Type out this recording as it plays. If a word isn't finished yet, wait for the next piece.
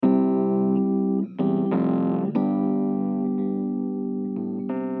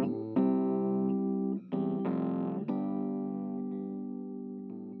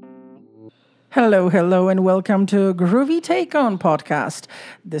Hello, hello, and welcome to Groovy Take On podcast.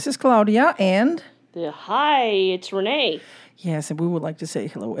 This is Claudia, and Hi, it's Renee. yes, and we would like to say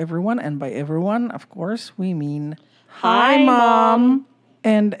hello, everyone. And by everyone, of course, we mean Hi, Mom.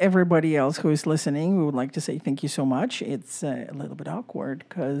 and everybody else who is listening. We would like to say thank you so much. It's a little bit awkward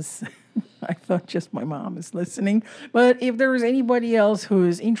because I thought just my mom is listening. But if there is anybody else who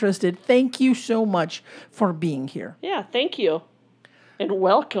is interested, thank you so much for being here. Yeah, thank you. And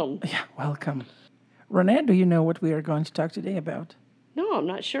welcome. Yeah, welcome. Renee, do you know what we are going to talk today about? No, I'm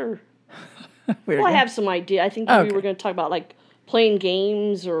not sure. We're Well, I going- have some idea. I think Okay. we were going to talk about like playing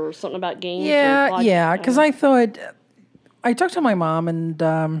games or something about games. Yeah, because I thought I talked to my mom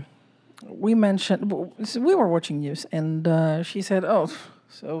and we mentioned we were watching news and she said, "Oh,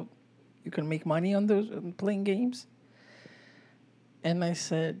 so you can make money on those playing games?" And I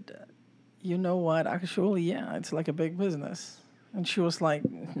said, "You know what? Actually, yeah, it's like a big business." And she was like,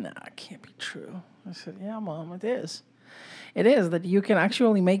 "Nah, it can't be true." I said, "Yeah, Mom, it is. It is that you can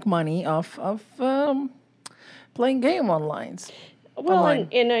actually make money off playing game online." Well, online.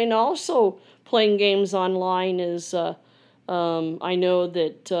 and also playing games online is, I know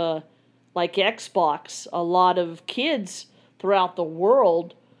that like Xbox, a lot of kids throughout the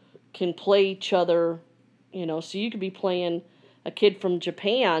world can play each other, so you could be playing a kid from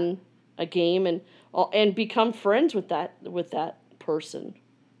Japan a game and become friends with that person.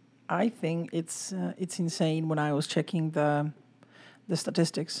 I think it's insane when I was checking the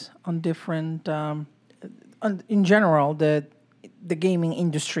statistics on different in general the gaming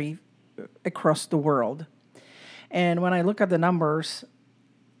industry across the world, and when I look at the numbers,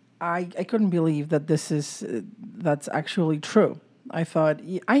 I couldn't believe that that's actually true.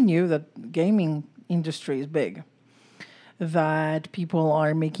 I knew that gaming industry is big, that people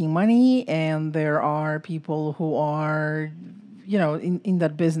are making money, and there are people who are in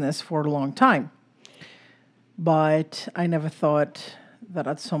that business for a long time. But I never thought that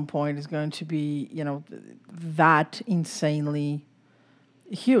at some point it's going to be, that insanely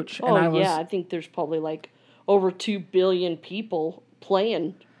huge. Oh, yeah, I think there's probably like over 2 billion people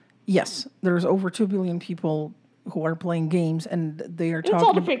playing. Yes, there's over 2 billion people who are playing games, and they are And it's all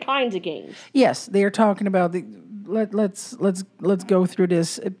talking. different kinds of games. Yes, they are talking about let's go through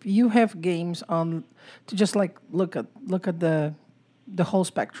this. If you have games on to just like look at the whole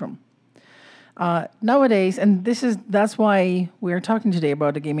spectrum. Nowadays, and that's why we are talking today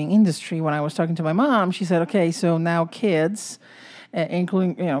about the gaming industry. When I was talking to my mom, she said, "Okay, so now kids,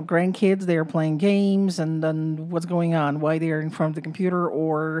 including grandkids, they are playing games, and then what's going on? Why they are in front of the computer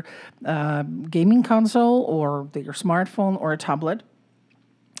or gaming console or their smartphone or a tablet?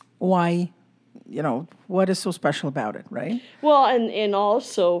 Why? What is so special about it, right?" Well, and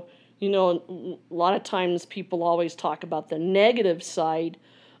also, a lot of times people always talk about the negative side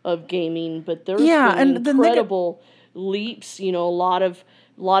of gaming, but there's Yeah, been and the incredible leaps. A lot of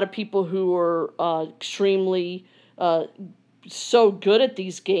people who are extremely so good at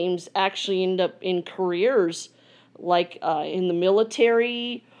these games actually end up in careers like in the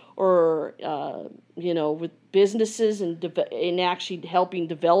military or with businesses and actually helping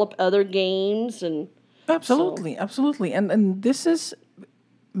develop other games and Absolutely, absolutely, and this is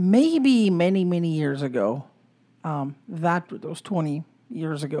maybe many many years ago. That was 20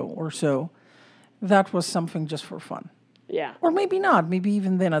 years ago or so. That was something just for fun. yeah. Or maybe not. Maybe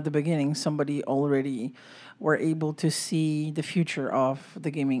even then at the beginning, somebody already were able to see the future of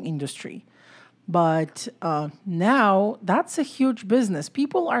the gaming industry. But now that's a huge business.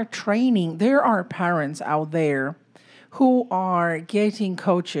 People are training. There are parents out there who are getting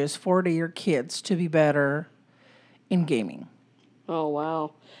coaches for their kids to be better in gaming. Oh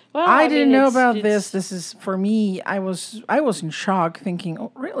wow. Well, I mean, didn't know it's- about it's- this. This is for me. I was in shock, thinking,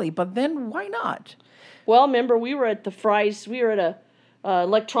 "Oh, really?" But then why not? Well, remember we were at the Fry's. We were at a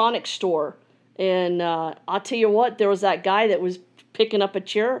electronics store, and I'll tell you what, there was that guy that was picking up a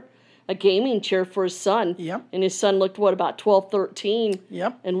chair, a gaming chair for his son. Yep. And his son looked about 12, 13.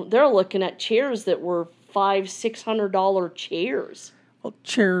 Yep. And they're looking at chairs that were $500-$600 chairs. Well,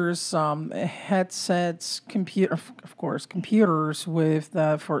 chairs, headsets, of course, computers with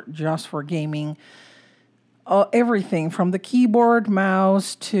for gaming. Everything from the keyboard,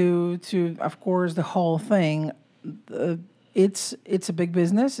 mouse to of course the whole thing. It's a big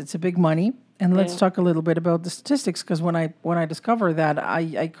business. It's a big money. And let's Yeah. talk a little bit about the statistics, because when I discovered that,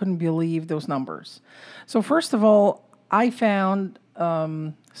 I couldn't believe those numbers. So first of all, I found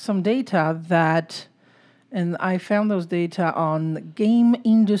some data and I found those data on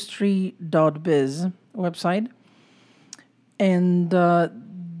GameIndustry.biz website, and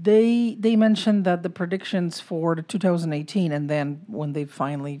they mentioned that the predictions for the 2018, and then when they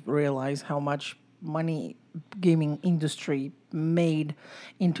finally realized how much money gaming industry made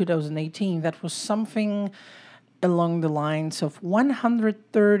in 2018, that was something along the lines of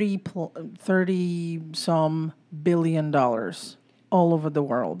 30 some billion dollars all over the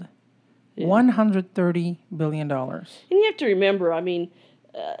world. Yeah. $130 billion. And you have to remember, I mean,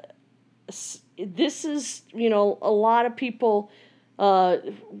 this is, a lot of people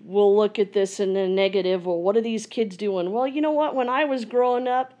will look at this in a negative. Well, what are these kids doing? Well, you know what? When I was growing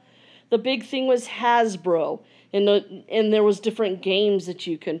up, the big thing was Hasbro, and there was different games that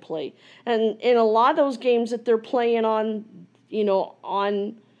you can play, and a lot of those games that they're playing on,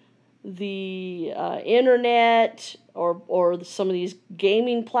 on the internet or some of these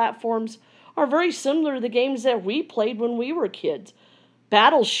gaming platforms are very similar to the games that we played when we were kids.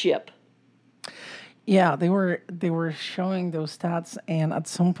 Battleship. Yeah, they were showing those stats, and at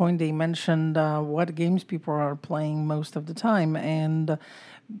some point they mentioned what games people are playing most of the time, and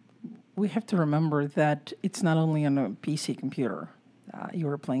we have to remember that it's not only on a PC computer you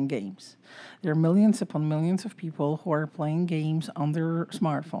are playing games. There are millions upon millions of people who are playing games on their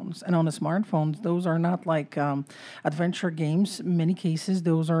smartphones, and on the smartphones, those are not like adventure games. In many cases,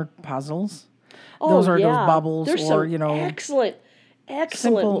 those are puzzles. Those are those bubbles, There's or some excellent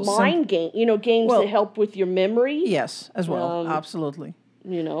simple mind game. Games Well, that help with your memory. yes, as well, absolutely.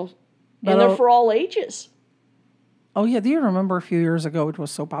 And But they're for all ages. Oh yeah, do you remember a few years ago it was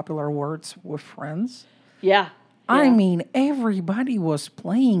so popular, Words with Friends? Yeah. I Yeah. mean, everybody was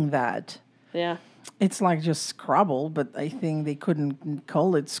playing that. Yeah. It's like just Scrabble, but I think they couldn't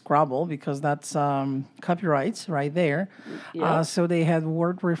call it Scrabble because that's copyrights right there. Yeah. So they had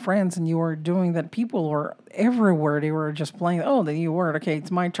Word with Friends, and you were doing that. People were everywhere. They were just playing, oh, the new word. Okay,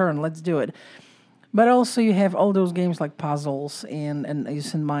 it's my turn. Let's do it. But also you have all those games like puzzles and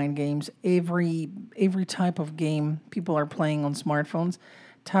use and mind games. Every type of game people are playing on smartphones,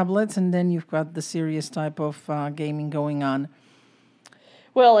 tablets, and then you've got the serious type of gaming going on.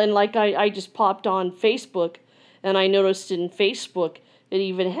 Well, and like I just popped on Facebook, and I noticed in Facebook it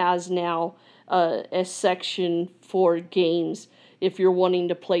even has now a section for games if you're wanting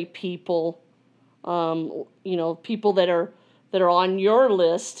to play people, people that are on your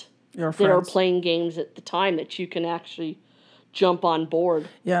list Your that are friends. playing games at the time that you can actually jump on board.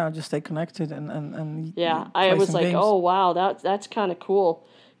 Yeah, just stay connected and Yeah, play I was some like, games. oh wow, that's kind of cool,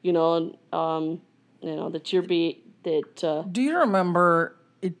 and that you're that. Do you remember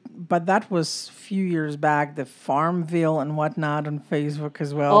it? But that was a few years back. The Farmville and whatnot on Facebook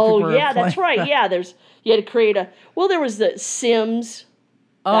as well. Oh People were yeah, that's playing right. that. Yeah, you had to create there was the Sims.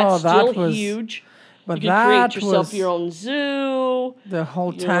 Oh, That's that still was huge. But You could that create yourself was your own zoo. the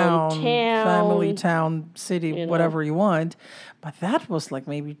whole your own family, town, town, city, you know. whatever you want. But that was like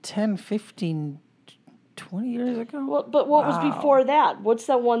maybe 10, 15, 20 years ago. Well, but what was Wow. before that? What's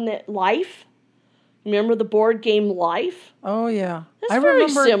that one that Life? Remember the board game Life? Oh, yeah. It's I very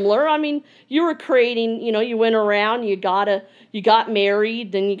remember. similar. I mean, you were creating, you went around, you got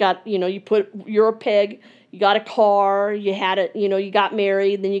married, then you're a peg, you got a car, you had it, you got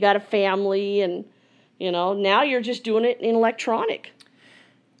married, then you got a family, and, now you're just doing it in electronic.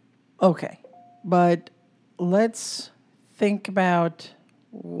 Okay. But let's think about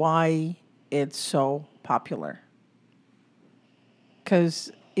why it's so popular.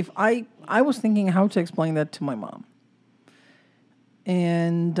 Because if I was thinking how to explain that to my mom.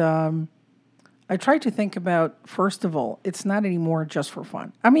 And I tried to think about, first of all, it's not anymore just for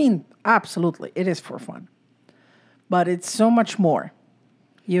fun. I mean, absolutely, it is for fun. But it's so much more.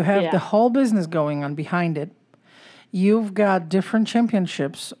 You have Yeah. the whole business going on behind it. You've got different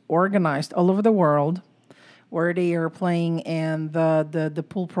championships organized all over the world where they are playing, and the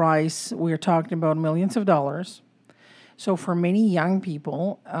pool price, we're talking about millions of dollars. So for many young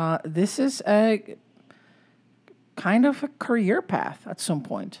people, this is a kind of a career path at some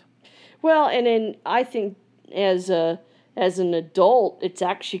point. Well, and then I think as an adult, it's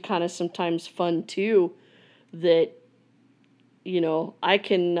actually kind of sometimes fun too that I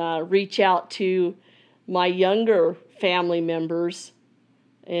can reach out to my younger family members,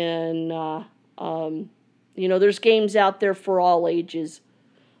 and there's games out there for all ages.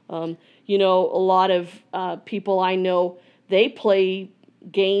 A lot of people I know, they play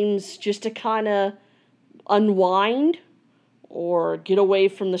games just to kind of unwind or get away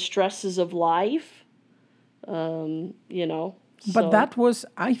from the stresses of life. But that was,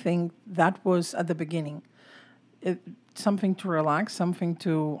 I think, that was at the beginning. Something to relax, something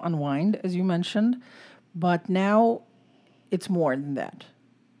to unwind, as you mentioned. But now it's more than that.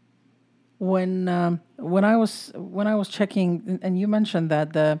 when I was checking, and you mentioned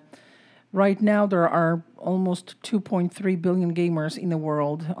that right now there are almost 2.3 billion gamers in the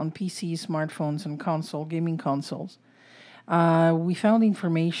world on PCs, smartphones, and gaming consoles. We found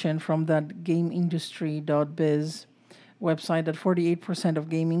information from that GameIndustry.biz website that 48% of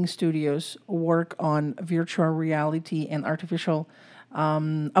gaming studios work on virtual reality and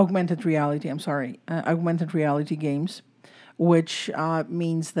augmented reality. Augmented reality games, which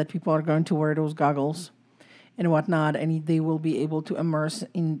means that people are going to wear those goggles and whatnot, and they will be able to immerse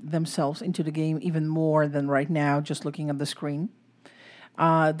in themselves into the game even more than right now, just looking at the screen.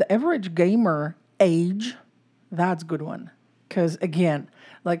 The average gamer age, that's a good one. Because again,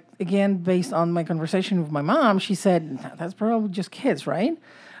 based on my conversation with my mom, she said, that's probably just kids, right?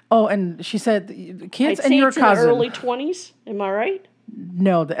 Oh, and she said, kids I'd and say your it's cousin. in the early 20s. Am I right?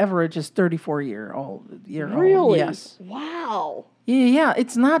 No, the average is 34 year old. Really? Yes. Wow. Yeah,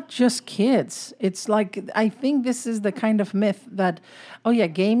 it's not just kids. It's like, I think this is the kind of myth that, oh yeah,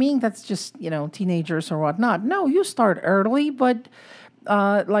 gaming, that's just, teenagers or whatnot. No, you start early, but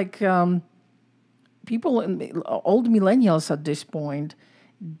people, old millennials at this point,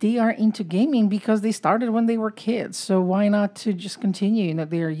 they are into gaming because they started when they were kids. So why not to just continue?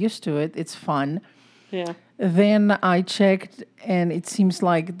 They are used to it. It's fun. Yeah. Then I checked, and it seems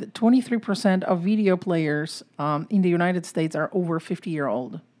like 23% of video players in the United States are over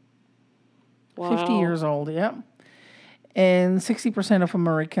 50-year-old. Wow. 50 years old, yeah. And 60% of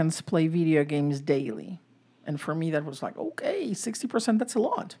Americans play video games daily. And for me, that was like, okay, 60%, that's a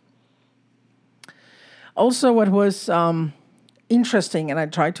lot. Also, what was interesting, and I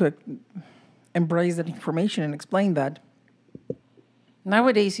tried to embrace that information and explain that,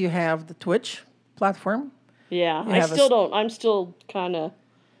 nowadays you have the Twitch platform. Yeah, I'm still kind of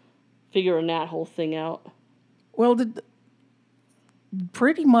figuring that whole thing out. Well,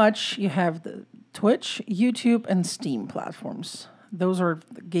 pretty much you have the Twitch, YouTube, and Steam platforms. Those are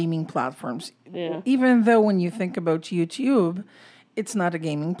the gaming platforms. Yeah. Even though when you think about YouTube, it's not a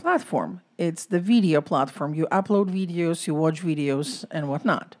gaming platform. It's the video platform. You upload videos, you watch videos, and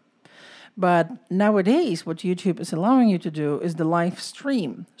whatnot. But nowadays, what YouTube is allowing you to do is the live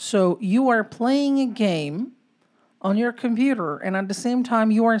stream. So you are playing a game on your computer, and at the same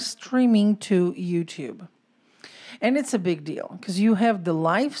time, you are streaming to YouTube. And it's a big deal because you have the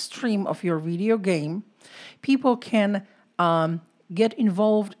live stream of your video game. People can get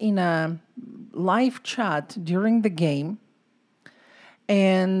involved in a live chat during the game,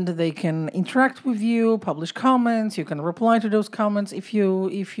 and they can interact with you, publish comments. You can reply to those comments if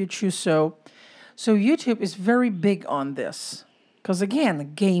you choose so. So YouTube is very big on this. Because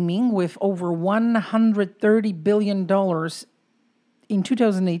again, gaming with over $130 billion in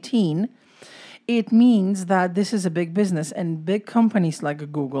 2018, it means that this is a big business. And big companies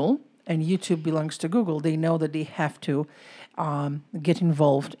like Google, and YouTube belongs to Google, they know that they have to get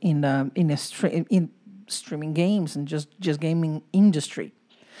involved in streaming games and just gaming industry.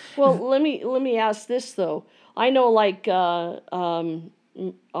 Well, let me ask this though. I know like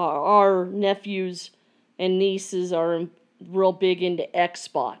our nephews and nieces are real big into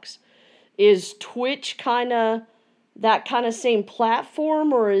Xbox. Is Twitch kind of that kind of same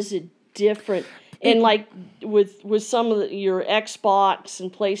platform, or is it different? And like with some of your Xbox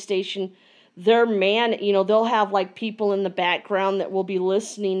and PlayStation, they'll have like people in the background that will be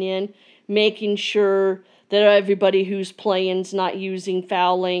listening in, making sure that everybody who's playing's not using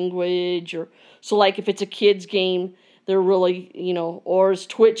foul language, or so like if it's a kid's game, they're really, or is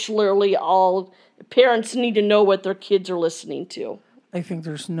Twitch literally all parents need to know what their kids are listening to? I think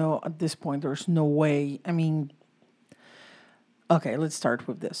at this point, there's no way. I mean, okay, let's start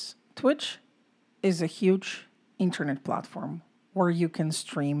with this. Twitch is a huge internet platform where you can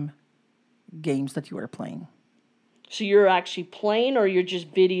stream games that you are playing. So you're actually playing, or you're just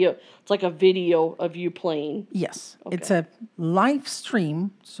video? It's like a video of you playing. Yes. Okay. It's a live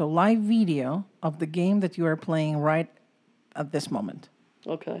stream, so live video of the game that you are playing right at this moment.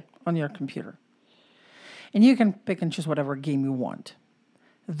 Okay. On your computer. And you can pick and choose whatever game you want.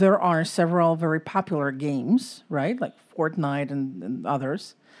 There are several very popular games, right? Like Fortnite and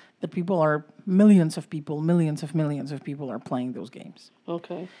others, that millions of people are playing those games.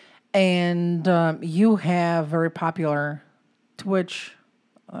 Okay. And you have very popular Twitch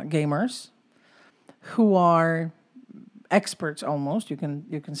gamers who are experts almost, you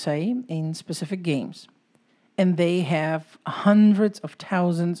can say, in specific games. And they have hundreds of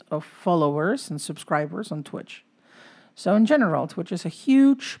thousands of followers and subscribers on Twitch. So in general, Twitch is a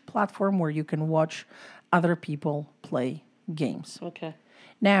huge platform where you can watch other people play games. Okay.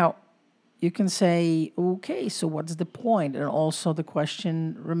 Now, you can say, okay, so what's the point? And also the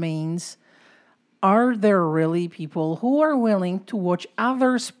question remains, are there really people who are willing to watch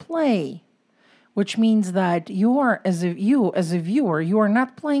others play? Which means that as a viewer, you are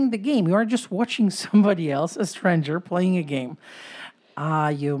not playing the game. You are just watching somebody else, a stranger, playing a game.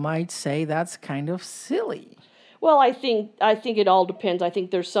 You might say that's kind of silly. Well, I think it all depends. I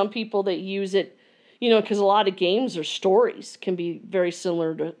think there's some people that use it, because a lot of games are stories, can be very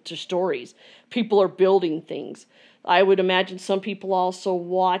similar to stories. People are building things. I would imagine some people also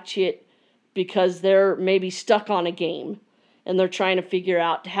watch it because they're maybe stuck on a game and they're trying to figure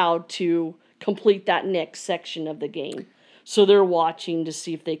out how to complete that next section of the game. So they're watching to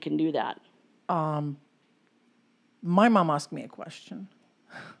see if they can do that. My mom asked me a question.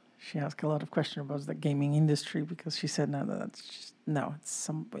 She asked a lot of questions about the gaming industry because she said,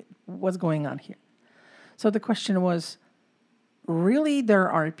 what's going on here? So the question was, really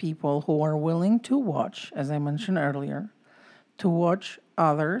there are people who are willing to watch, as I mentioned earlier, to watch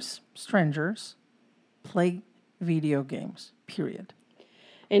others, strangers, play video games, period.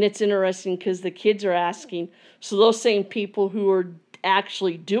 And it's interesting because the kids are asking, so those same people who are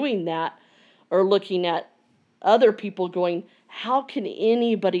actually doing that are looking at other people going, how can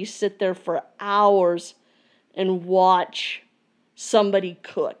anybody sit there for hours and watch somebody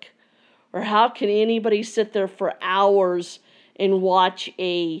cook? Or how can anybody sit there for hours and watch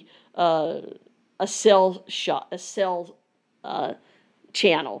a sell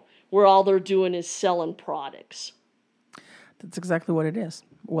channel where all they're doing is selling products? That's exactly what it is.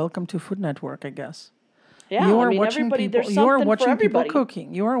 Welcome to Food Network, I guess. Yeah, you are watching everybody, people. there's You are something watching for people everybody.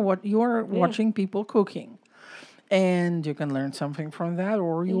 cooking. You are watching people cooking, and you can learn something from that,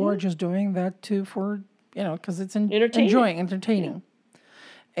 or you are just doing that because it's entertaining.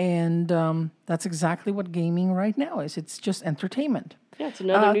 And that's exactly what gaming right now is. It's just entertainment. Yeah, it's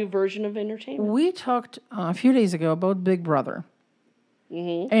another new version of entertainment. We talked a few days ago about Big Brother,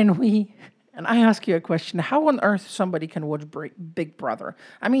 and I ask you a question: how on earth somebody can watch Big Brother?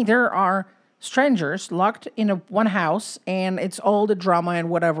 I mean, there are strangers locked in one house, and it's all the drama and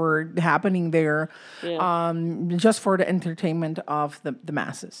whatever happening there, just for the entertainment of the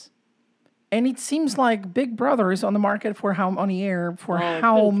masses. And it seems like Big Brother is on the market for on the air for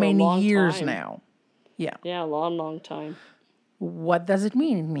how many years now? Yeah. Yeah, a long, long time. What does it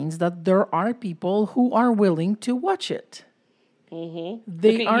mean? It means that there are people who are willing to watch it. Look at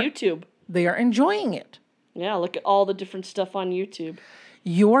YouTube. They are enjoying it. Yeah, look at all the different stuff on YouTube.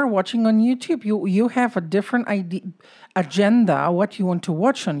 You are watching on YouTube. You have a different agenda what you want to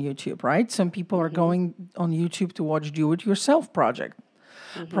watch on YouTube, right? Some people are going on YouTube to watch do-it-yourself projects.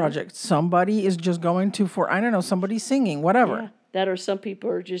 Somebody is just going to somebody singing, whatever. Yeah, that or some people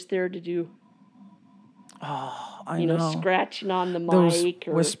are just there to do, I know. scratching on the Those mic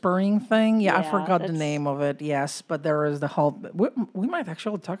or whispering thing. Yeah, I forgot the that's- name of it. Yes, but there is the whole. We might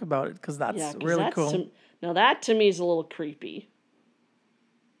actually talk about it because that's 'cause really that's cool. Now that to me is a little creepy.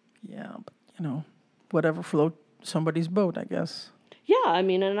 Yeah, but whatever float somebody's boat, I guess. Yeah, I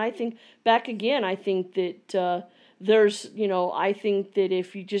mean, and I think back again, I think that there's, I think that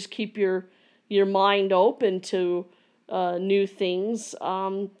if you just keep your mind open to new things,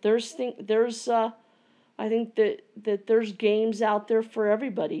 I think that there's games out there for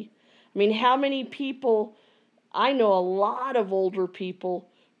everybody. I mean, how many people? I know a lot of older people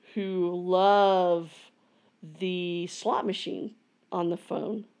who love the slot machine on the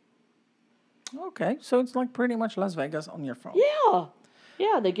phone. Okay, so it's like pretty much Las Vegas on your phone.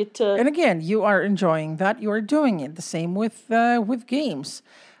 Yeah, they get to. And again, you are enjoying that. You are doing it. The same with games.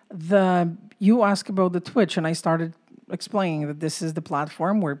 You ask about the Twitch, and I started explaining that this is the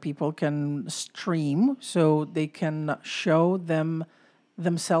platform where people can stream, so they can show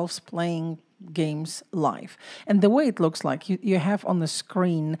themselves playing games live. And the way it looks like, you have on the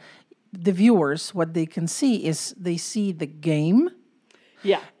screen, the viewers, what they can see is they see the game.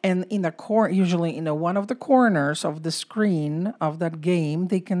 Yeah. And in the usually in one of the corners of the screen of that game,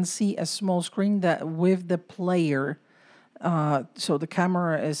 they can see a small screen that with the player. So the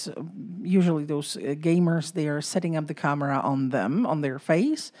camera is usually those gamers, they are setting up the camera on them, on their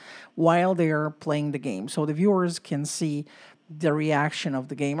face, while they are playing the game. So the viewers can see the reaction of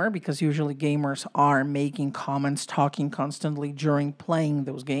the gamer, because usually gamers are making comments, talking constantly during playing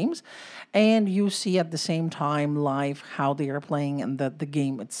those games. And you see at the same time live how they are playing and the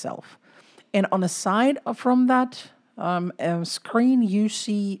game itself. And on the side from that screen, you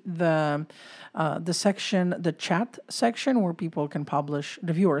see the section, the chat section, where people can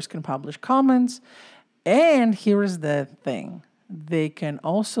the viewers can publish comments. And here is the thing. They can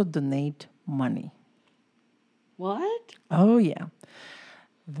also donate money. What? Oh, yeah.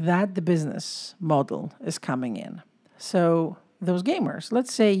 That the business model is coming in. So those gamers.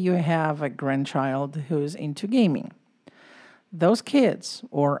 Let's say you have a grandchild who's into gaming. Those kids,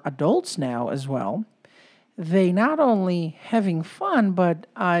 or adults now as well, they not only having fun, but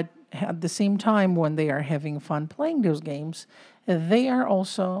at the same time when they are having fun playing those games, they are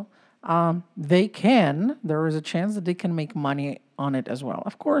also there is a chance that they can make money on it as well.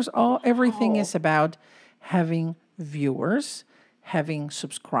 Of course, everything is about having viewers, having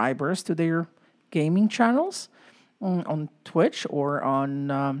subscribers to their gaming channels on Twitch or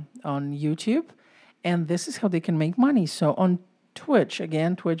on YouTube, and this is how they can make money. So on Twitch,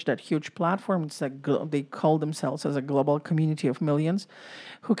 again, Twitch, that huge platform, it's they call themselves as a global community of millions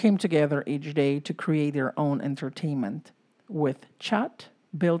who came together each day to create their own entertainment with chat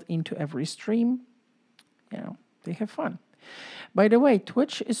built into every stream. They have fun. By the way,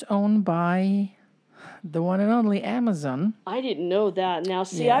 Twitch is owned by the one and only Amazon. I didn't know that. Now,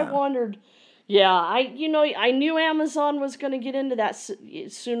 see, I wondered. Yeah, I knew Amazon was going to get into that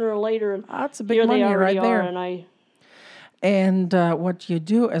sooner or later. And that's a big money right there. And what you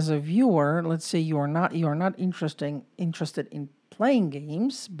do as a viewer, let's say you are not interested in playing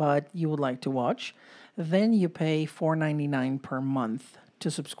games, but you would like to watch, then you pay $4.99 per month to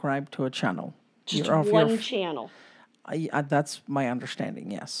subscribe to a channel. Just one channel. That's my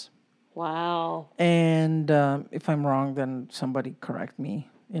understanding. Yes. Wow. And if I'm wrong, then somebody correct me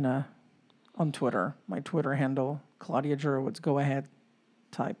on Twitter. My Twitter handle, Claudia Jurowitz. Go ahead,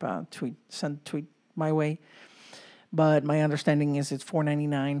 type send tweet my way. But my understanding is it's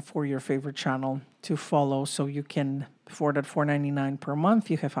 $4.99 for your favorite channel to follow. So you can, for that $4.99 per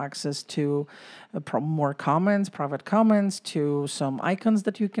month, you have access to more comments, private comments, to some icons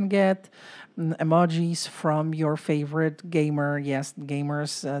that you can get, emojis from your favorite gamer. Yes,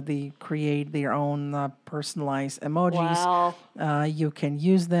 gamers, they create their own personalized emojis. Wow. You can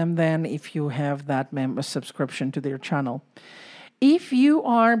use them then if you have that subscription to their channel. If you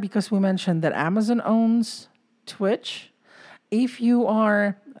are, because we mentioned that Amazon owns Twitch, if you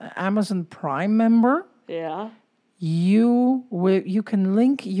are Amazon Prime member, you can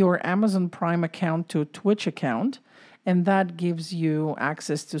link your Amazon Prime account to a Twitch account, and that gives you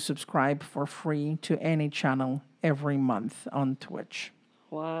access to subscribe for free to any channel every month on Twitch.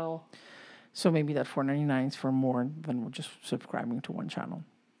 Wow. So maybe that $4.99 is for more than just subscribing to one channel.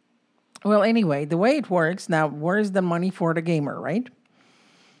 Well, anyway, the way it works now, where is the money for the gamer, right?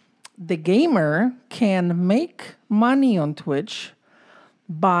 The gamer can make money on Twitch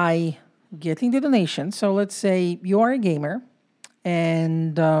by getting the donation. So let's say you are a gamer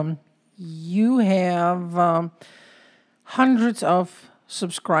and you have hundreds of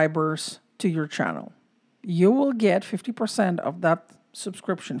subscribers to your channel. You will get 50% of that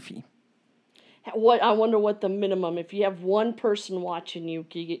subscription fee. I wonder what the minimum, if you have one person watching you,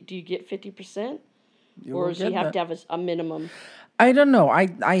 do you get 50%? Or do you have to have a minimum? I don't know.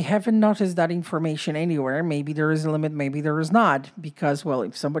 I haven't noticed that information anywhere. Maybe there is a limit, maybe there is not. Because, well,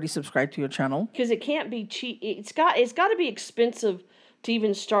 if somebody subscribed to your channel... Because it can't be cheap. It's got to be expensive to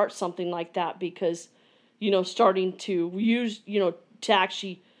even start something like that because, starting to use, to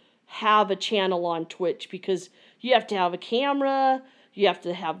actually have a channel on Twitch because you have to have a camera, you have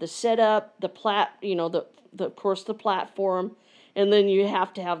to have the setup, of course, the platform, and then you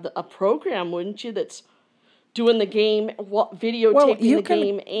have to have a program, wouldn't you, that's doing the game, videotaping the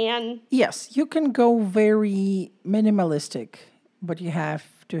game, and... Yes, you can go very minimalistic, but you have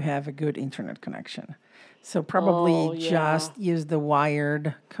to have a good internet connection. So probably just use the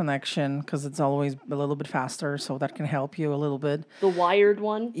wired connection because it's always a little bit faster, so that can help you a little bit. The wired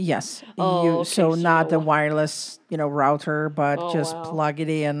one? Yes. So not the wireless, router, but just plug it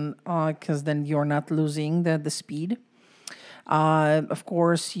in because then you're not losing the speed. Of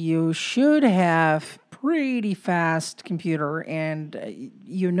course, you should have pretty fast computer, and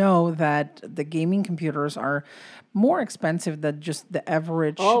you know that the gaming computers are more expensive than just the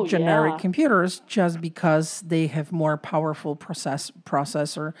average generic computers just because they have more powerful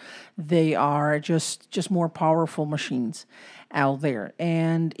processor. They are just more powerful machines out there.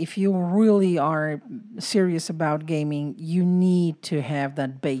 And if you really are serious about gaming, you need to have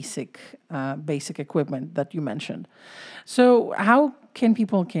that basic equipment that you mentioned. So how can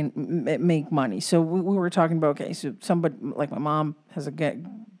people make money? So we were talking about, so somebody like my mom has a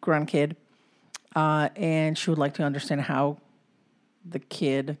grandkid, and she would like to understand how the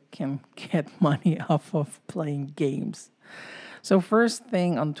kid can get money off of playing games. So first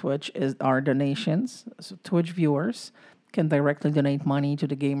thing on Twitch is our donations. So Twitch viewers can directly donate money to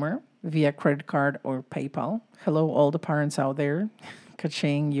the gamer via credit card or PayPal. Hello, all the parents out there.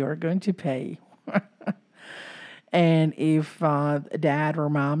 Ka-ching, you're going to pay. And if dad or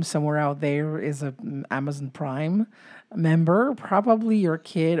mom somewhere out there is a Amazon Prime member, probably your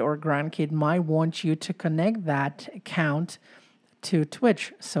kid or grandkid might want you to connect that account to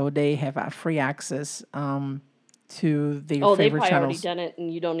Twitch so they have free access to their Oh, they've favorite probably already channels. done it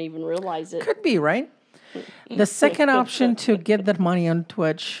and you don't even realize it. Could be, right? The second option to get that money on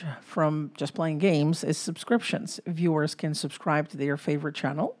Twitch from just playing games is subscriptions. Viewers can subscribe to their favorite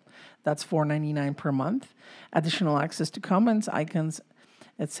channel. That's $4.99 per month. Additional access to comments, icons,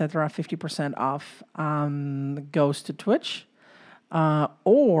 etc. 50% off goes to Twitch.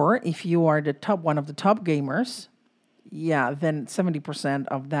 Or if you are one of the top gamers, yeah, then 70%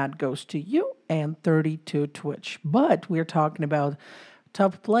 of that goes to you and 30 to Twitch. But we're talking about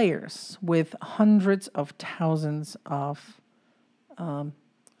top players with hundreds of thousands of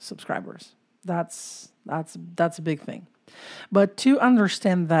subscribers. That's a big thing. But to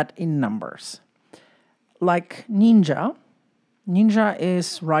understand that in numbers, like Ninja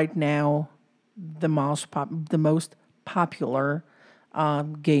is right now the most popular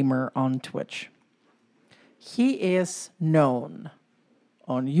gamer on Twitch. He is known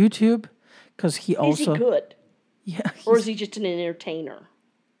on YouTube because he also... Is he good? Yeah. Or is he just an entertainer?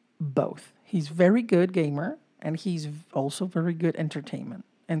 Both. He's very good gamer and he's also very good entertainment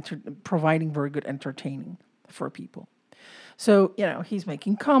and providing very good entertaining for people. So, he's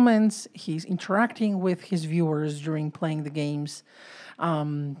making comments, he's interacting with his viewers during playing the games.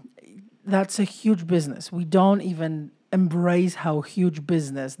 That's a huge business. We don't even embrace how huge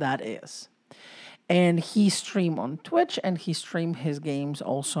business that is. And he stream on Twitch and he stream his games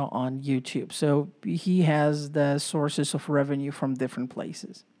also on YouTube. So he has the sources of revenue from different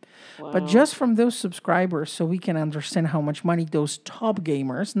places. Wow. But just from those subscribers, so we can understand how much money those top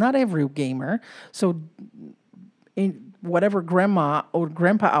gamers, not every gamer, so whatever grandma or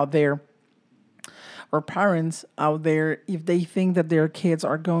grandpa out there or parents out there, if they think that their kids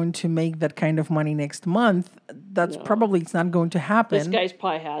are going to make that kind of money next month, that's probably it's not going to happen. This guy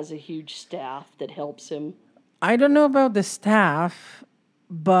probably has a huge staff that helps him. I don't know about the staff,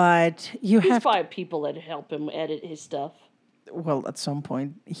 but he's probably people that help him edit his stuff. Well, at some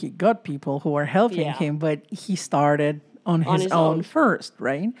point he got people who are helping him, but he started on his own first,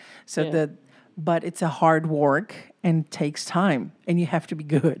 right? So but it's a hard work and takes time, and you have to be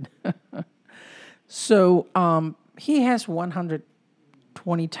good. So he has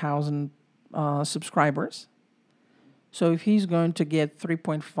 120,000 subscribers. So if he's going to get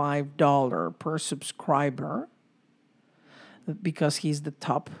 $3.5 per subscriber, because he's the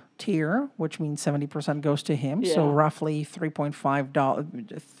top tier, which means 70% goes to him. Yeah. So roughly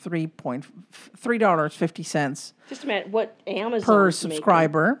 $3.50. Just a minute, what Amazon per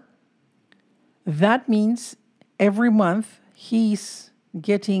subscriber. That means every month he's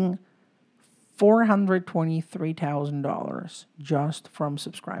getting $423,000 just from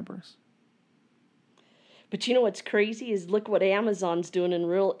subscribers. But you know what's crazy is look what Amazon's doing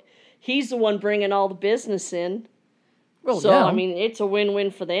he's the one bringing all the business in. Well, so, yeah. I mean, it's a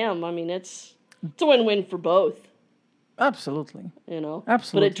win-win for them. I mean, it's a win-win for both. Absolutely.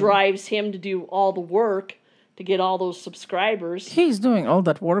 Absolutely. But it drives him to do all the work to get all those subscribers. He's doing all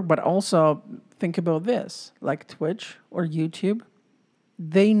that work, but also think about this, like Twitch or YouTube.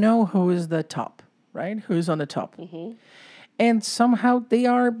 They know who is the top, right? Who's on the top. Mm-hmm. And somehow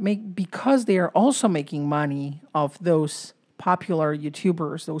because they are also making money of those popular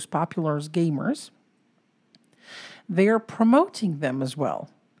YouTubers, those popular gamers, they are promoting them as well.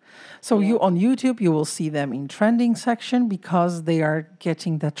 So on YouTube, you will see them in trending section because they are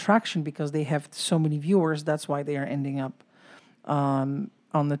getting that traction because they have so many viewers. That's why they are ending up on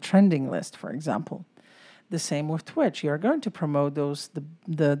the trending list, for example. The same with Twitch. You are going to promote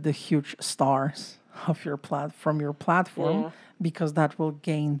the huge stars of your from your platform because that will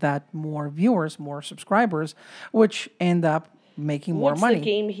gain that more viewers, more subscribers, which end up making more money. What's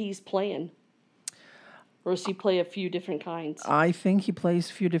the game he's playing? Or does he play a few different kinds? I think he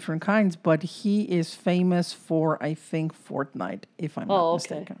plays a few different kinds, but he is famous for, I think, Fortnite, if I'm not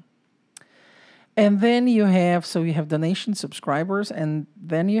mistaken. And then you have donation subscribers, and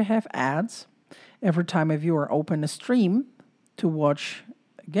then you have ads. Every time a viewer opens a stream to watch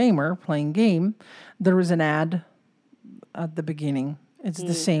a gamer playing game, there is an ad at the beginning. It's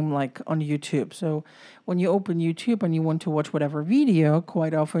the same like on YouTube. So when you open YouTube and you want to watch whatever video,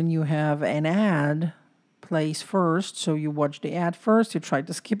 quite often you have an ad plays first. So you watch the ad first, you try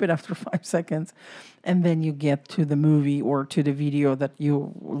to skip it after 5 seconds, and then you get to the movie or to the video that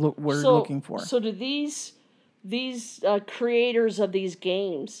you were looking for. So do these creators of these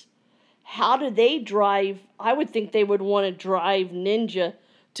games, how do they drive? I would think they would want to drive Ninja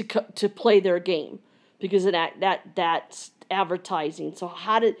to play their game because of that's advertising. So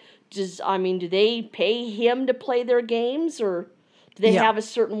do they pay him to play their games, or do they Yeah. have a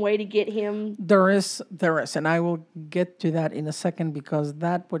certain way to get him? There is, and I will get to that in a second because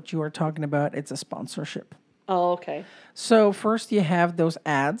what you are talking about, it's a sponsorship. Oh, okay. So first you have those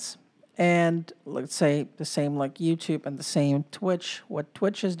ads, and let's say the same like YouTube and the same Twitch. What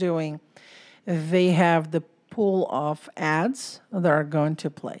Twitch is doing, they have the pool of ads that are going to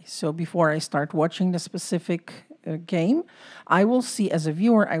play. So before I start watching the specific game, I will see, as a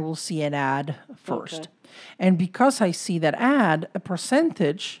viewer, I will see an ad first. Okay. And because I see that ad, a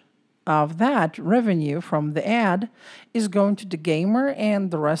percentage of that revenue from the ad is going to the gamer, and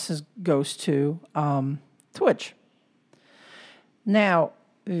the rest goes to Twitch. Now,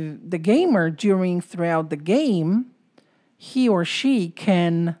 the gamer throughout the game, he or she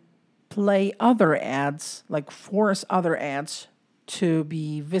can play other ads, like force other ads to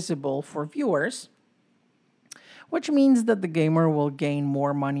be visible for viewers, which means that the gamer will gain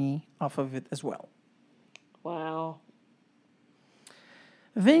more money off of it as well. Wow.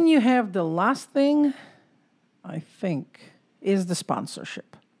 Then you have the last thing, I think, is the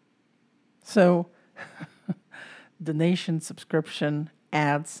sponsorship. So, donation, subscription,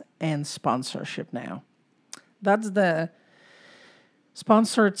 ads, and sponsorship now. That's the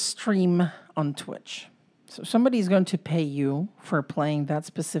sponsored stream on Twitch. So somebody is going to pay you for playing that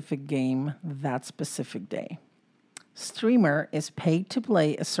specific game that specific day. Streamer is paid to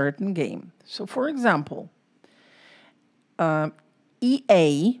play a certain game. So for example,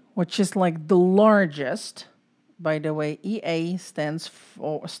 EA, which is like the largest, by the way, EA stands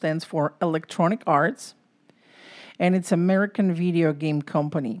for Electronic Arts, and it's American video game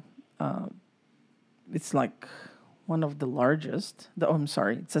company. It's like one of the largest.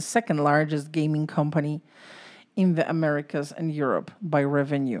 It's the second largest gaming company in the Americas and Europe by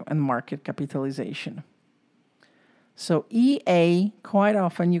revenue and market capitalization. So EA, quite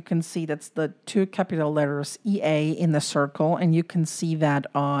often you can see that's the two capital letters EA in the circle, and you can see that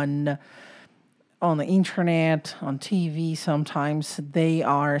on the internet, on TV. Sometimes they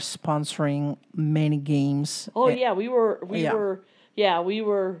are sponsoring many games. Oh yeah, we were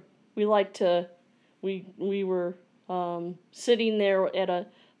sitting there at a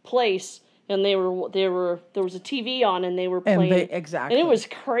place, and there was a TV on, and they were playing. Exactly. And it was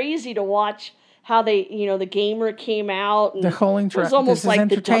crazy to watch how they, the gamer came out, and the whole it was almost like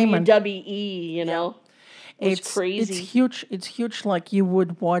the WWE, It was crazy. It's huge. It's huge. Like you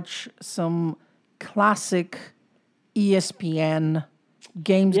would watch some classic ESPN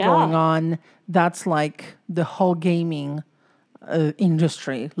games going on. That's like the whole gaming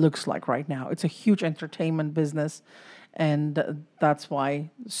industry looks like right now. It's a huge entertainment business, and that's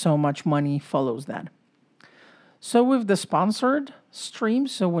why so much money follows that. So with the sponsored stream,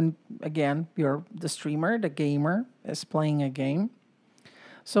 so when, again, you're the streamer, the gamer is playing a game,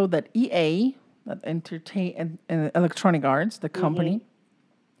 so that EA, that Electronic Arts, the company,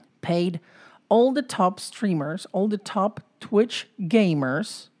 paid all the top streamers, all the top Twitch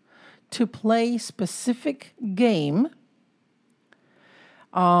gamers to play specific game,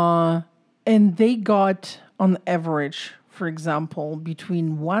 and they got, on average, for example,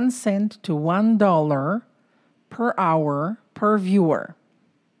 between 1 cent to $1 per hour per viewer.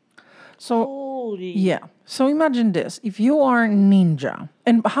 So, Holy. yeah. So imagine this. If you are Ninja,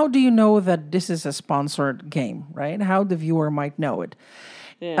 and how do you know that this is a sponsored game, right? How the viewer might know it.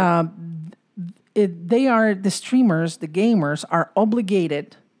 Yeah. They are, the streamers, the gamers are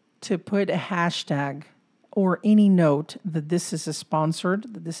obligated to put a hashtag or any note that this is a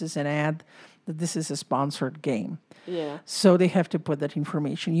sponsored, that this is an ad, that this is a sponsored game. Yeah. So they have to put that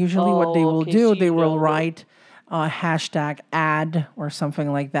information. Usually what they will do, they will write hashtag ad or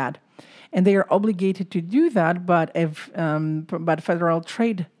something like that. And they are obligated to do that, but Federal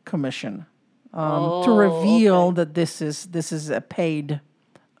Trade Commission to reveal that this is a paid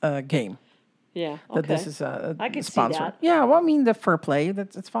game. Yeah. Okay. That this is a I can sponsored. see that. Yeah, well, I mean, the fair play,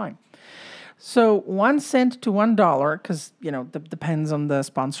 it's fine. So 1 cent to $1, because, depends on the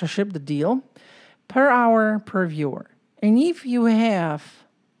sponsorship, the deal, per hour per viewer. And if you have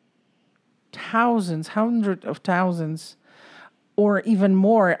thousands, hundreds of thousands, or even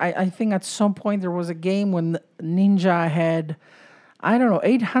more, I think at some point there was a game when Ninja had,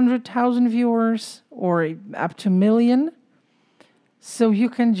 800,000 viewers or up to 1 million. So you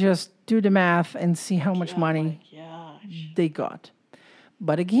can just do the math and see how much money they got.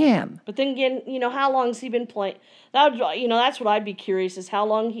 But again... But then again, how long has he been playing? That's what I'd be curious is how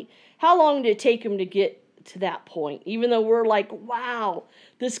long did it take him to get to that point? Even though we're like, wow,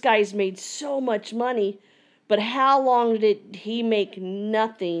 this guy's made so much money. But how long did he make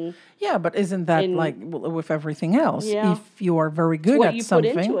nothing? Yeah, but isn't that In- like with everything else? Yeah. If you are very good what at you put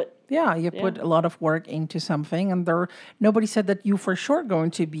into something, it. yeah, you put a lot of work into something, and nobody said that you for sure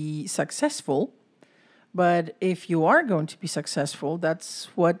going to be successful. But if you are going to be successful, that's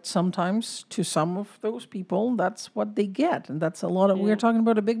what sometimes to some of those people, that's what they get, and that's a lot of. We're talking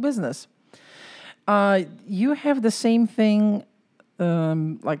about a big business. You have the same thing,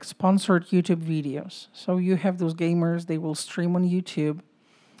 like sponsored YouTube videos. So you have those gamers; they will stream on YouTube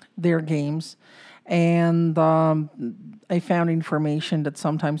their games, and I found information that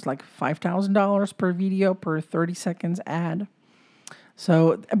sometimes like $5,000 per video per 30 seconds ad.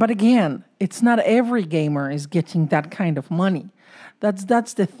 So, but again, it's not every gamer is getting that kind of money.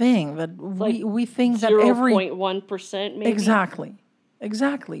 That's the thing that we think that every 0.1% maybe.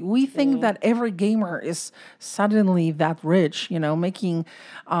 Exactly. We think that every gamer is suddenly that rich, making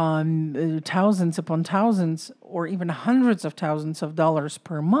thousands upon thousands or even hundreds of thousands of dollars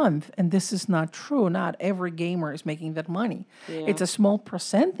per month. And this is not true. Not every gamer is making that money. Yeah. It's a small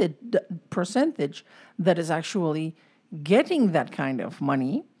percentage that is actually getting that kind of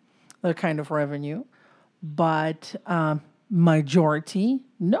money, that kind of revenue. But majority,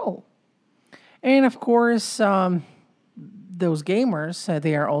 no. And of course, those gamers,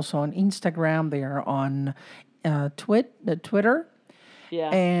 they are also on Instagram, they are on Twitter, Yeah.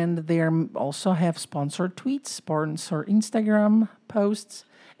 and they also have sponsored tweets, sponsor Instagram posts,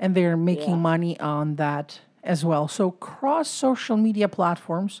 and they're making money on that as well. So cross social media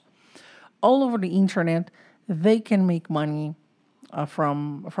platforms all over the internet, they can make money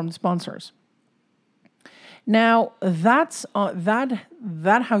from the sponsors. Now that's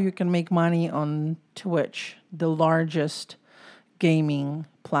that how you can make money on Twitch, the largest gaming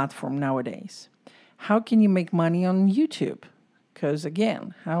platform nowadays. How can you make money on YouTube? Because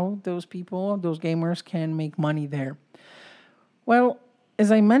again, how those gamers can make money there? Well,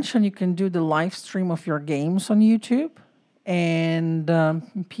 as I mentioned, you can do the live stream of your games on YouTube, and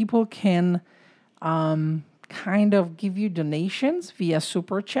people can kind of give you donations via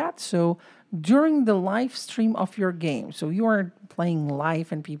super chat. So during the live stream of your game, so you are playing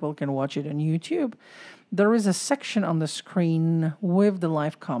live and people can watch it on YouTube, there is a section on the screen with the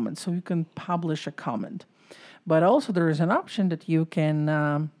live comments, so you can publish a comment. But also there is an option that you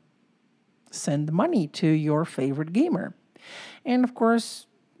can send money to your favorite gamer. And of course,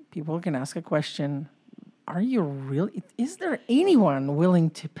 people can ask a question, is there anyone willing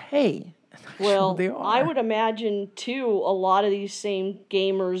to pay? Well, They are. I would imagine too, a lot of these same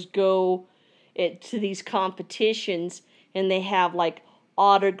gamers go to these competitions and they have like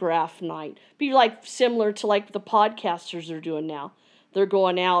autograph night. Be like similar to like the podcasters are doing now. They're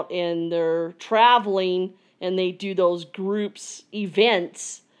going out and they're traveling and they do those groups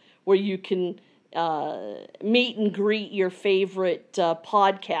events where you can meet and greet your favorite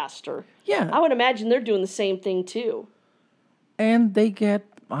podcaster. Yeah. I would imagine they're doing the same thing too. And they get,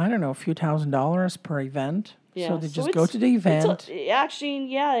 I don't know, a few $1,000s per event. Yeah, So they just go to the event. Actually,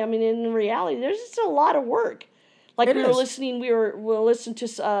 yeah. I mean, in reality, there's just a lot of work. Like It we were is. listening, we were listening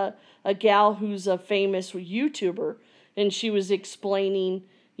to a gal who's a famous YouTuber, and she was explaining,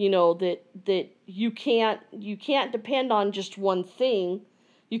 that you can't depend on just one thing.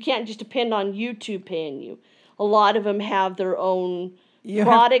 You can't just depend on YouTube paying you. A lot of them have their own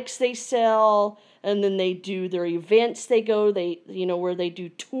products they sell, and then they do their events. They go, where they do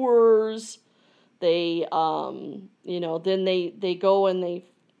tours. They, then they go and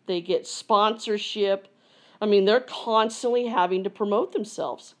they get sponsorship. I mean, they're constantly having to promote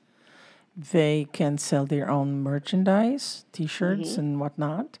themselves. They can sell their own merchandise, T-shirts and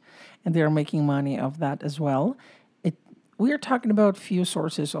whatnot, and they are making money of that as well. We are talking about few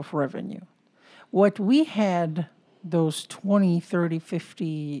sources of revenue. What we had, those 20, 30,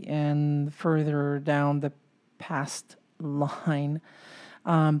 50, and further down the past line,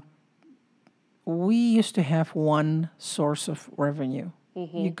 we used to have one source of revenue.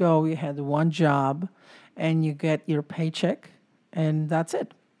 You had one job, and you get your paycheck, and that's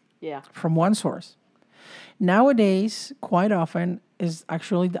it. Yeah. From one source. Nowadays, quite often, is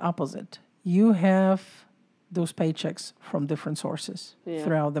actually the opposite. You have those paychecks from different sources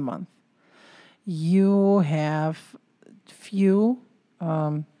throughout the month. You have few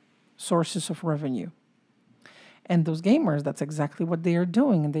sources of revenue. And those gamers, that's exactly what they are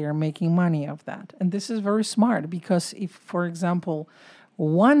doing, and they are making money of that. And this is very smart because if, for example,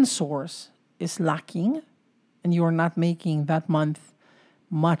 one source is lacking and you are not making that month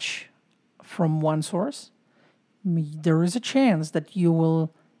much from one source, there is a chance that you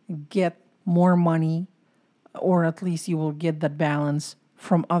will get more money, or at least you will get that balance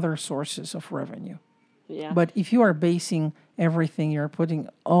from other sources of revenue. Yeah. But if you are basing everything, you're putting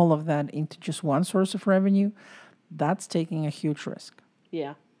all of that into just one source of revenue, that's taking a huge risk.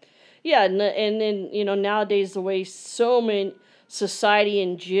 Yeah. Yeah, and then nowadays the way so many society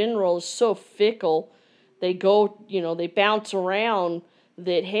in general is so fickle, they go they bounce around.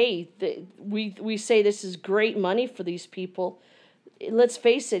 That hey, we say this is great money for these people. Let's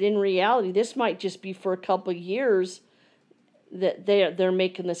face it, in reality, this might just be for a couple of years that they're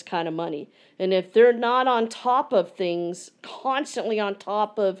making this kind of money. And if they're not on top of things, constantly on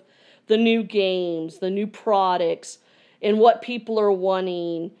top of the new games, the new products, and what people are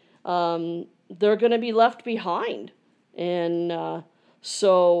wanting, they're going to be left behind. And yeah,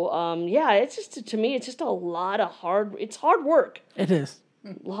 it's just, to me, it's just a lot of it's hard work. It is.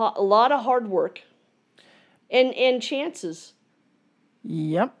 A lot of hard work and chances.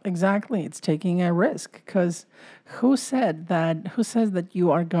 Yep, exactly. It's taking a risk because who says that you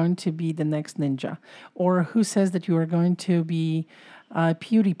are going to be the next ninja? Or who says that you are going to be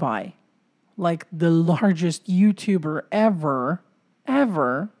PewDiePie? Like the largest YouTuber ever.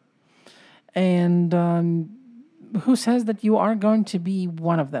 And who says that you are going to be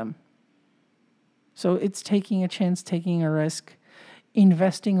one of them? So it's taking a chance, taking a risk,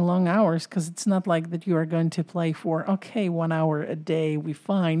 investing long hours, because it's not like that you are going to play for, 1 hour a day, we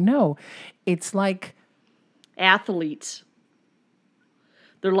fine. No, it's like athletes.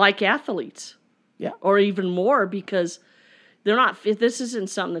 They're like athletes. Yeah. Or even more, because they're not, if this isn't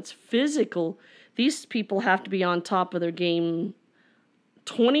something that's physical, these people have to be on top of their game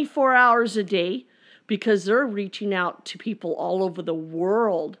 24 hours a day, because they're reaching out to people all over the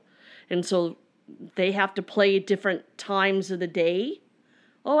world. And so they have to play at different times of the day.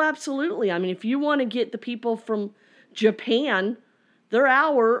 Oh, absolutely. I mean, if you want to get the people from Japan, their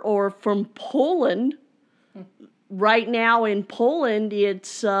hour, or from Poland, right now in Poland,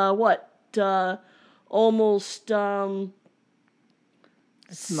 it's almost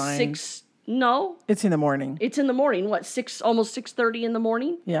it's 9. 6. No, It's in the morning. it's in the morning. What, 6? Almost 6:30 in the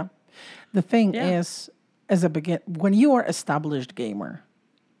morning. Yeah. The thing Yeah. is, when you are established gamer,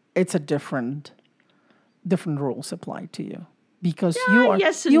 it's a different rules apply to you, because you are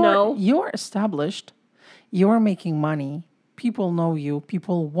yes and no. you are established, you are making money, people know you,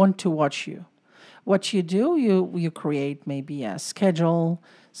 people want to watch you. What you do, you create maybe a schedule,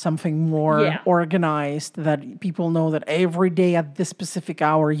 something more Yeah. organized, that people know that every day at this specific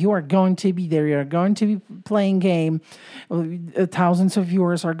hour you are going to be there, you're going to be playing game, thousands of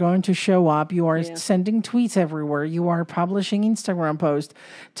viewers are going to show up, you are sending tweets everywhere, you are publishing Instagram posts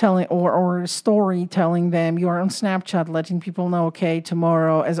telling or story telling them, you are on Snapchat letting people know, okay,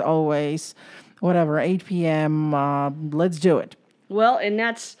 tomorrow as always, whatever, 8 p.m. Let's do it. Well, and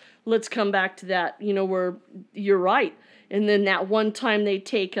let's come back to that, where you're right. And then that one time they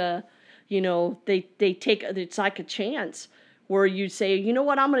take it's like a chance where you say, you know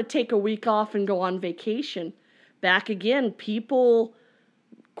what, I'm going to take a week off and go on vacation. Back again, people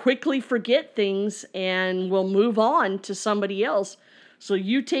quickly forget things and will move on to somebody else. So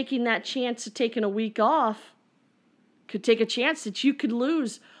you taking that chance of taking a week off could take a chance that you could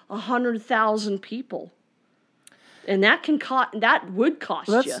lose 100,000 people. And that would cost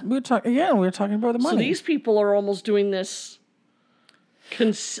you. We're talking about the money. So these people are almost doing this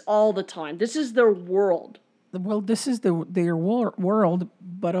all the time. This is their world. Well, this is their world,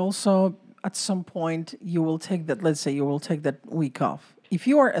 but also at some point you will take that. Let's say you will take that week off. If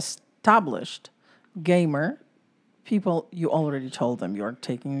you are established gamer, people, you already told them you're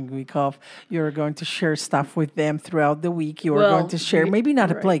taking a week off. You're going to share stuff with them throughout the week. You are going to share, maybe not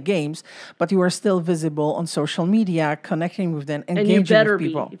to play games, but you are still visible on social media, connecting with them, engaging And you better with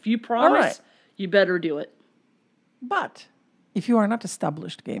people. be. If you promise, you better do it. But if you are not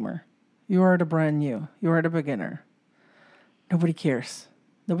established gamer, you are the brand new, you are the beginner, nobody cares.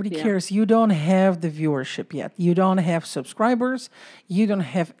 Nobody cares. You don't have the viewership yet. You don't have subscribers. You don't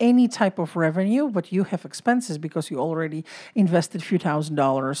have any type of revenue, but you have expenses because you already invested a few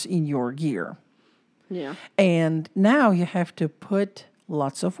 $1,000s in your gear. Yeah. And now you have to put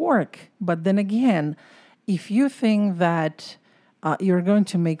lots of work. But then again, if you think that you're going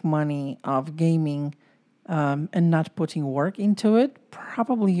to make money of gaming and not putting work into it,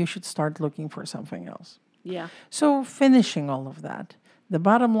 probably you should start looking for something else. Yeah. So finishing all of that, the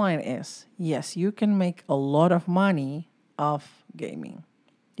bottom line is, yes, you can make a lot of money off gaming.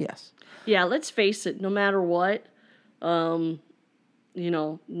 Yes. Yeah, let's face it, no matter what, now,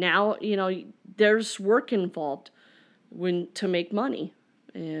 there's work involved to make money.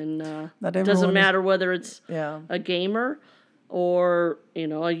 And it doesn't matter whether it's a gamer or, a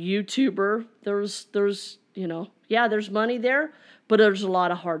YouTuber. There's money there, but there's a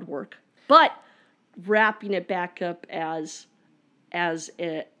lot of hard work. But wrapping it back up as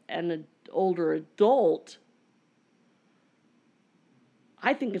an older adult,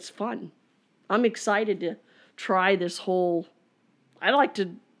 I think it's fun. I'm excited to try this whole. I like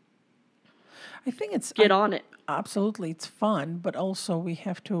to I think it's get on it. absolutely it's fun, but also we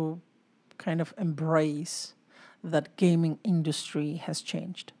have to kind of embrace that gaming industry has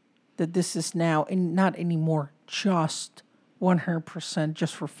changed. That this is now not anymore just 100%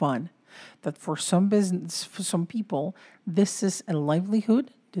 just for fun. That for some business, for some people, this is a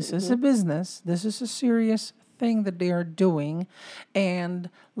livelihood. This is a business. This is a serious thing that they are doing, and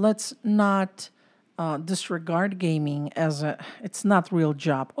let's not disregard gaming as it's not real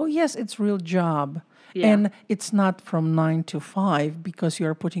job. Oh yes, it's real job. Yeah. And it's not from 9 to 5 because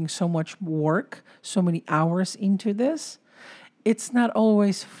you're putting so much work, so many hours into this. It's not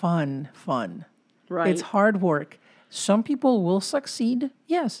always fun. Right. It's hard work. Some people will succeed.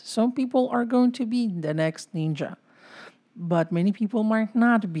 Yes, some people are going to be the next ninja. But many people might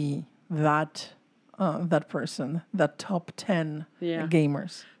not be that person, that top 10 Yeah.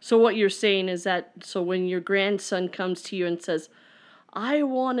 gamers. So what you're saying is that so when your grandson comes to you and says, "I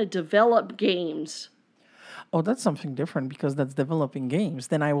want to develop games." Oh, that's something different because that's developing games.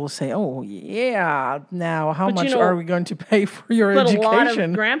 Then I will say, oh, yeah, now how But much you know- are we going to pay for your But education? a lot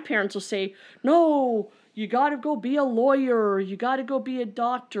of grandparents will say, "No, you got to go be a lawyer. You got to go be a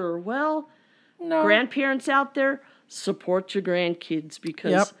doctor." Well, No. grandparents out there, support your grandkids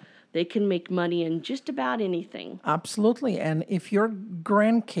because Yep. they can make money in just about anything. Absolutely. And if your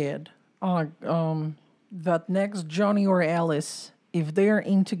grandkid, that next Johnny or Alice, if they're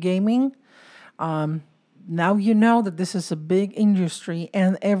into gaming, now you know that this is a big industry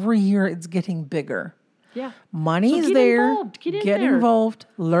and every year it's getting bigger. Yeah. Money So is get there. involved. Get in there. involved.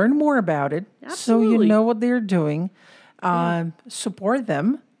 Learn more about it so you Absolutely. know what they're doing. Support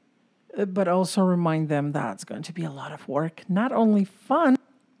them, but also remind them that it's going to be a lot of work. Not only fun,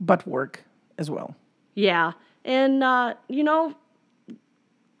 but work as well. Yeah. And,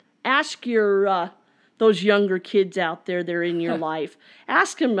 ask your those younger kids out there that are in your life.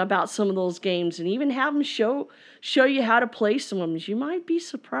 Ask them about some of those games and even have them show you how to play some of them. You might be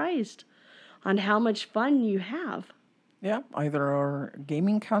surprised on how much fun you have. Yeah, either a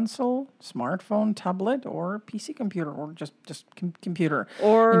gaming console, smartphone, tablet, or PC computer, or just computer in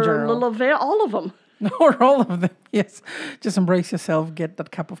Or general. all of them. Or all of them, yes. Just embrace yourself, get that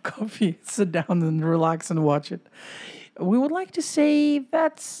cup of coffee, sit down and relax and watch it. We would like to say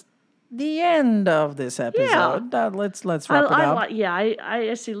that's the end of this episode. Let's wrap it up.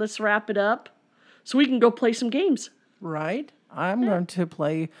 I see. Let's wrap it up so we can go play some games. Right? I'm going to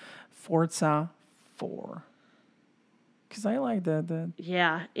play Forza 4. Because I like the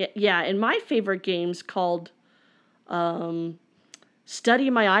Yeah. And my favorite game's called Study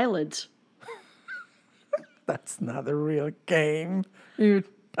My Eyelids. That's not a real game. Dude,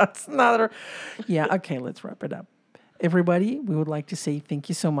 that's not a... Yeah, okay, let's wrap it up. Everybody, we would like to say thank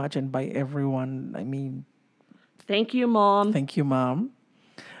you so much. And by everyone, I mean... Thank you, Mom. Thank you, Mom.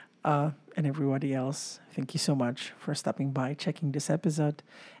 And everybody else, thank you so much for stopping by, checking this episode.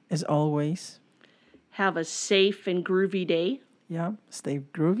 As always, Have a safe and groovy day. yeah, stay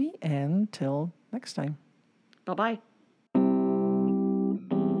groovy and till next time. Bye-bye.